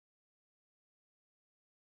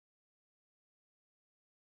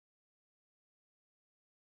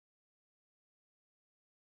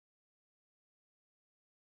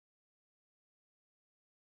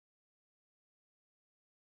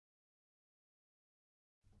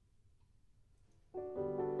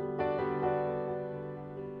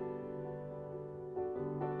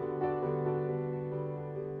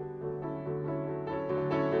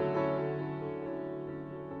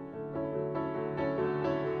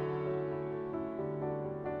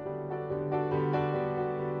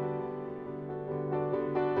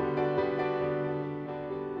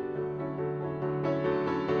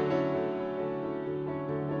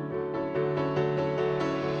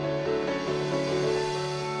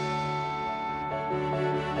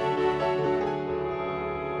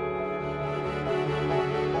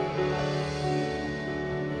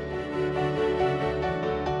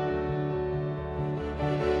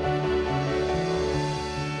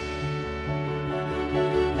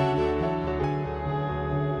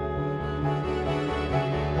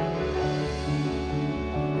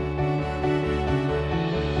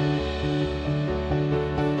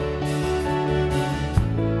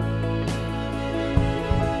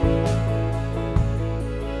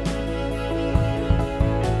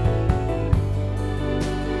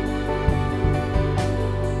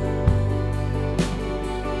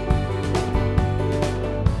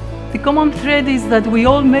common thread is that we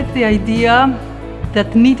all met the idea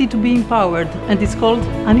that needed to be empowered, and it's called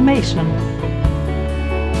animation.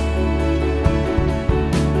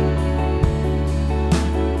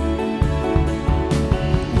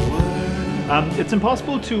 It's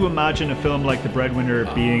impossible to imagine a film like The Breadwinner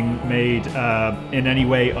being made in any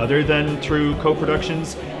way other than through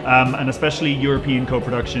co-productions, and especially European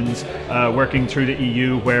co-productions, working through the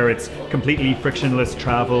EU, where it's completely frictionless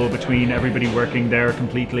travel between everybody working there,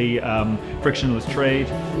 completely frictionless trade.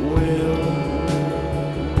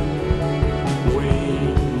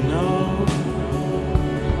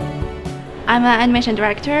 I'm an animation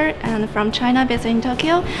director and from China, based in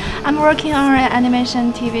Tokyo. I'm working on an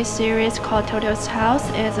animation TV series called Toto's House.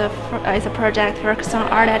 It's a project focused on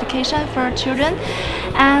art education for children.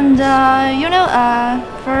 And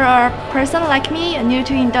for a person like me, new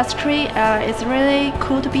to industry, it's really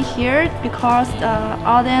cool to be here because the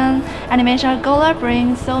Athens Animation Agora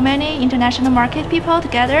brings so many international market people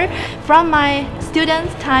together. From my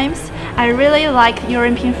student times, I really like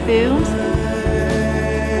European films.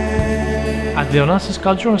 At the Onassis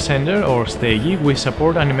Cultural Center, or STEGI, we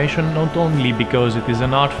support animation not only because it is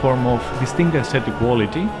an art form of distinct aesthetic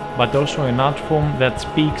quality, but also an art form that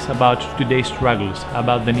speaks about today's struggles,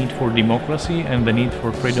 about the need for democracy and the need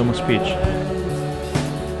for freedom of speech.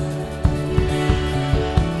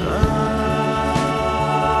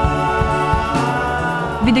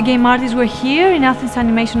 Video game artists were here in Athens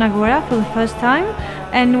Animation Agora for the first time,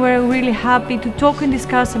 and we're really happy to talk and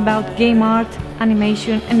discuss about game art,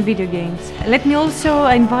 animation and video games. Let me also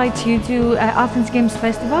invite you to Athens Games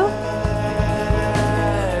Festival.